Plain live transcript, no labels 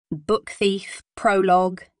Book Thief,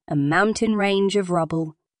 Prologue, A Mountain Range of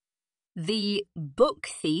Rubble. The Book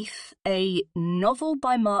Thief, a novel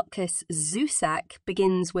by Markus Zusak,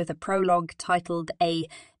 begins with a prologue titled A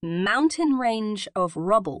Mountain Range of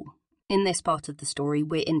Rubble. In this part of the story,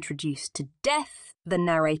 we're introduced to Death, the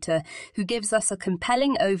narrator, who gives us a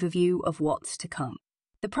compelling overview of what's to come.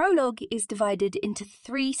 The prologue is divided into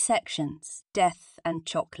 3 sections: Death and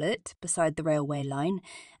Chocolate, beside the railway line,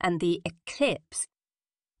 and the Eclipse.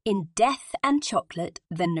 In Death and Chocolate,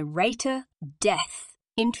 the narrator, Death,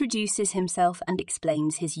 introduces himself and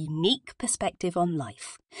explains his unique perspective on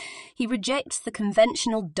life. He rejects the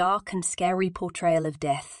conventional dark and scary portrayal of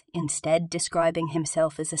death, instead describing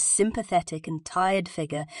himself as a sympathetic and tired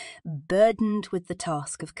figure burdened with the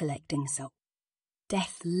task of collecting souls.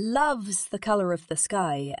 Death loves the colour of the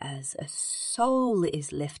sky as a soul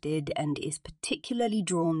is lifted and is particularly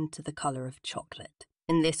drawn to the colour of chocolate.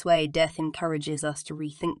 In this way, Death encourages us to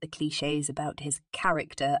rethink the clichés about his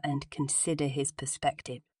character and consider his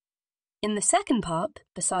perspective. In the second part,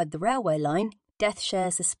 beside the railway line, Death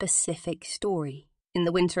shares a specific story. In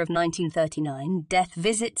the winter of 1939, Death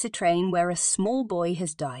visits a train where a small boy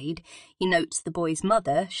has died. He notes the boy's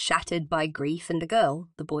mother, shattered by grief, and a girl,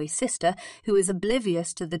 the boy's sister, who is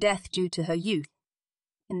oblivious to the death due to her youth.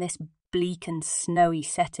 In this bleak and snowy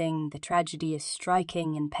setting, the tragedy is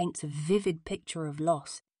striking and paints a vivid picture of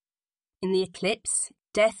loss. In the Eclipse,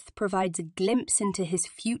 Death provides a glimpse into his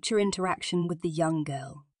future interaction with the young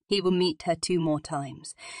girl. He will meet her 2 more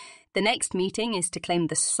times. The next meeting is to claim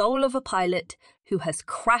the soul of a pilot who has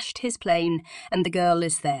crashed his plane, and the girl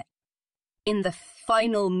is there. In the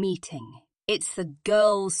final meeting, it's the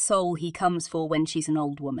girl's soul he comes for when she's an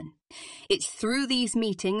old woman. It's through these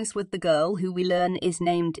meetings with the girl, who we learn is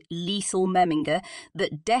named Liesl Memminger,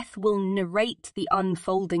 that Death will narrate the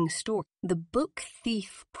unfolding story. The Book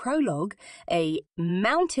Thief Prologue, A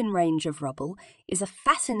Mountain Range of Rubble, is a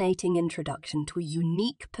fascinating introduction to a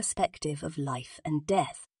unique perspective of life and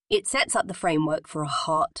death. It sets up the framework for a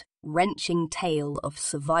heart-wrenching tale of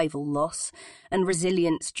survival loss and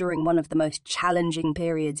resilience during one of the most challenging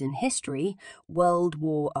periods in history, World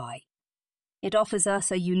War I. It offers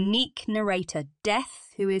us a unique narrator,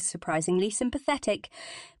 Death, who is surprisingly sympathetic,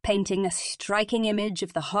 painting a striking image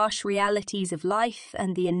of the harsh realities of life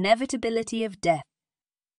and the inevitability of death.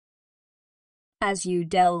 As you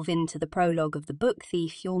delve into the prologue of The Book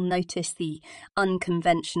Thief, you'll notice the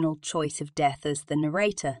unconventional choice of Death as the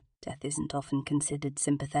narrator. Death isn't often considered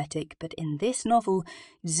sympathetic, but in this novel,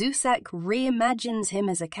 Zusak reimagines him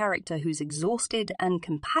as a character who's exhausted and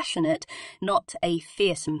compassionate, not a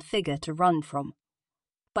fearsome figure to run from.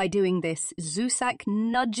 By doing this, Zusak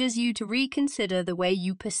nudges you to reconsider the way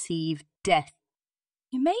you perceive death.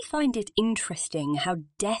 You may find it interesting how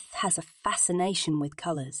Death has a fascination with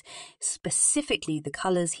colours, specifically the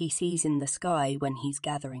colours he sees in the sky when he's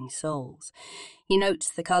gathering souls. He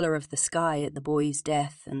notes the colour of the sky at the boy's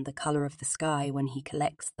death and the colour of the sky when he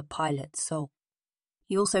collects the pilot's soul.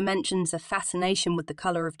 He also mentions a fascination with the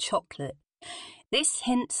colour of chocolate. This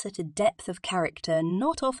hints at a depth of character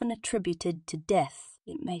not often attributed to Death.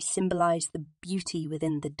 It may symbolise the beauty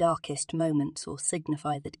within the darkest moments, or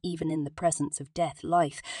signify that even in the presence of death,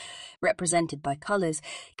 life, represented by colours,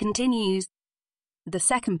 continues. The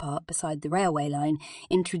second part, beside the railway line,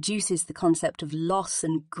 introduces the concept of loss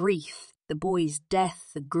and grief. The boy's death,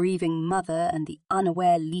 the grieving mother, and the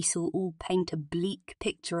unaware Liesl all paint a bleak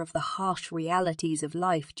picture of the harsh realities of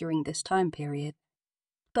life during this time period.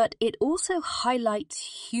 But it also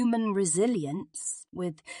highlights human resilience,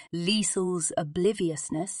 with Liesl's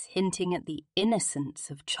obliviousness hinting at the innocence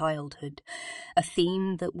of childhood, a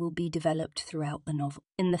theme that will be developed throughout the novel.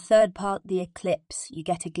 In the third part, The Eclipse, you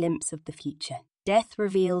get a glimpse of the future. Death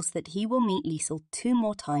reveals that he will meet Liesl 2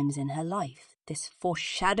 more times in her life. This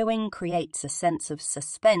foreshadowing creates a sense of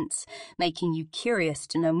suspense, making you curious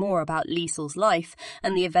to know more about Liesl's life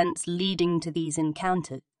and the events leading to these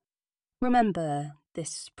encounters. Remember,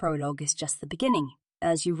 this prologue is just the beginning.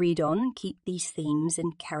 As you read on, keep these themes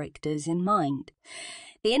and characters in mind.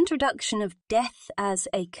 The introduction of Death as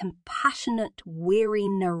a compassionate, weary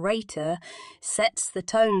narrator sets the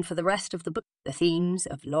tone for the rest of the book. The themes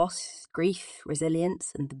of loss, grief,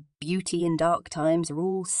 resilience, and the beauty in dark times are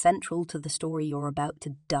all central to the story you're about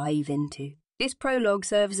to dive into. This prologue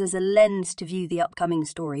serves as a lens to view the upcoming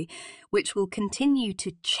story, which will continue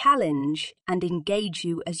to challenge and engage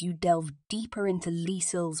you as you delve deeper into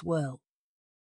Liesl's world.